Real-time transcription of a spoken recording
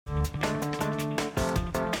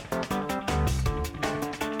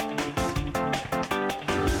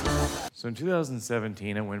in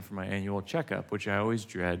 2017, I went for my annual checkup, which I always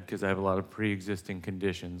dread because I have a lot of pre-existing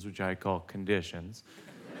conditions, which I call conditions,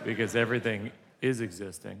 because everything is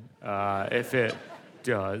existing, if it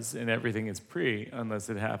does, and everything is pre, unless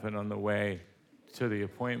it happened on the way to the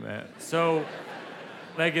appointment. So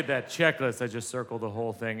when I get that checklist, I just circle the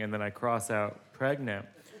whole thing, and then I cross out pregnant.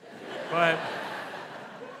 But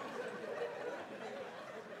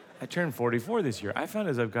I turned 44 this year. I found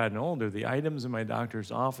as I've gotten older, the items in my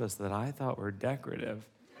doctor's office that I thought were decorative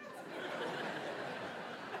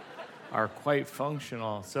are quite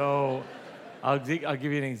functional. So I'll give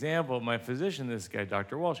you an example. My physician, this guy,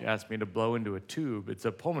 Dr. Walsh, asked me to blow into a tube. It's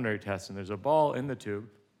a pulmonary test, and there's a ball in the tube,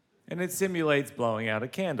 and it simulates blowing out a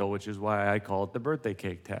candle, which is why I call it the birthday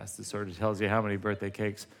cake test. It sort of tells you how many birthday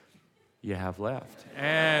cakes you have left.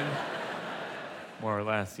 And more or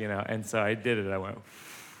less, And so I did it. I went,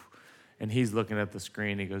 and he's looking at the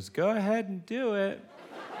screen. He goes, "Go ahead and do it."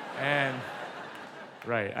 And,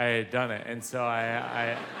 right, I had done it. And so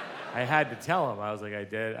I had to tell him. I was like, I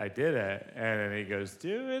did it. And then he goes,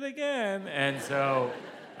 "Do it again." And so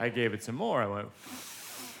I gave it some more. I went,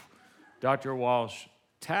 Dr. Walsh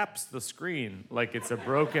taps the screen like it's a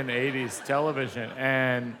broken 80s television.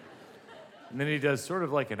 And then he does sort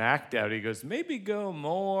of like an act out. He goes, "Maybe go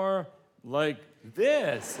more like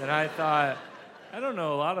this." And I thought, I don't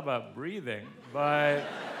know a lot about breathing, but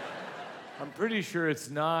I'm pretty sure it's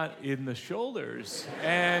not in the shoulders.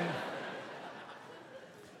 And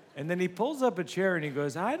then he pulls up a chair and he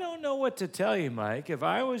goes, "I don't know what to tell you, Mike. If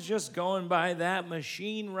I was just going by that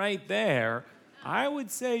machine right there, I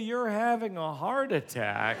would say you're having a heart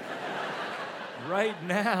attack right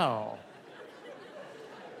now."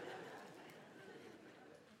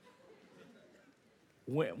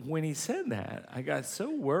 When he said that, I got so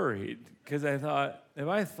worried because I thought, if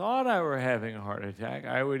I thought I were having a heart attack,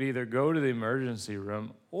 I would either go to the emergency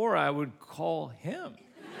room or I would call him.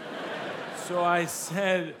 So I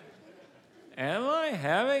said, "Am I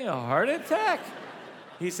having a heart attack?"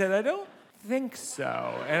 He said, "I don't think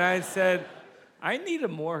so." And I said, "I need a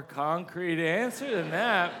more concrete answer than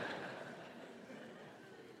that."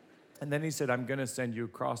 And then he said, "I'm going to send you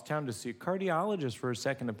across town to see a cardiologist for a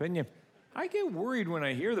second opinion." I get worried when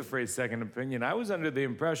I hear the phrase second opinion. I was under the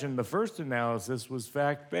impression the first analysis was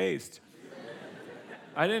fact-based.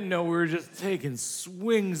 I didn't know we were just taking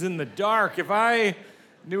swings in the dark. If I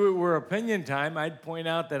knew it were opinion time, I'd point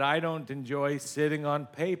out that I don't enjoy sitting on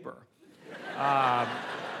paper.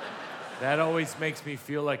 That always makes me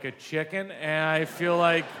feel like a chicken, and I feel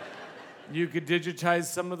like you could digitize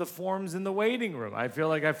some of the forms in the waiting room. I feel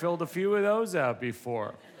like I filled a few of those out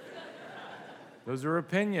before. Those are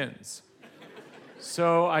opinions.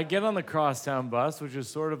 So I get on the crosstown bus, which is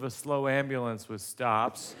sort of a slow ambulance with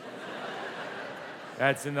stops.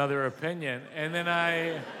 That's another opinion. And then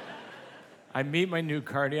I meet my new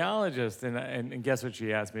cardiologist, and guess what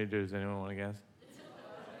she asked me to do? Does anyone want to guess?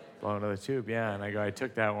 Blow into the tube, yeah. And I go, "I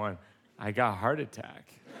took that one. I got a heart attack."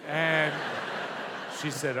 And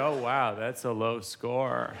she said, "Oh, wow, that's a low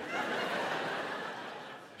score."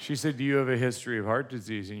 She said, "Do you have a history of heart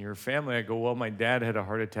disease in your family?" I go, "Well, my dad had a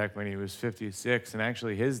heart attack when he was 56, and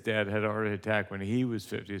actually his dad had a heart attack when he was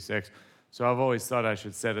 56. So I've always thought I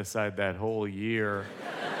should set aside that whole year,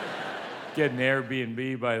 get an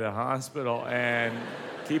Airbnb by the hospital, and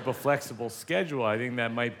keep a flexible schedule. I think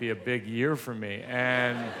that might be a big year for me."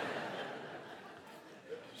 And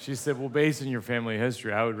she said, "Well, based on your family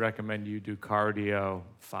history, I would recommend you do cardio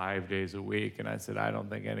 5 days a week." And I said, "I don't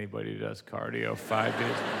think anybody does cardio 5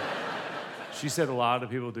 days a week." She said, "A lot of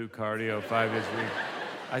people do cardio 5 days a week."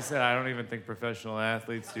 I said, "I don't even think professional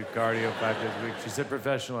athletes do cardio 5 days a week." She said,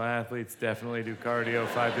 "Professional athletes definitely do cardio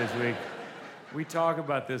 5 days a week." We talk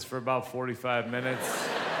about this for about 45 minutes.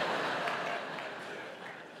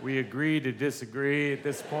 We agree to disagree at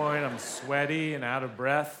this point. I'm sweaty and out of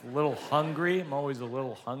breath, a little hungry. I'm always a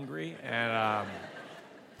little hungry. And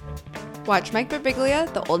Watch Mike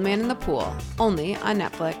Birbiglia, The Old Man in the Pool, only on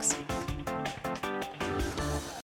Netflix.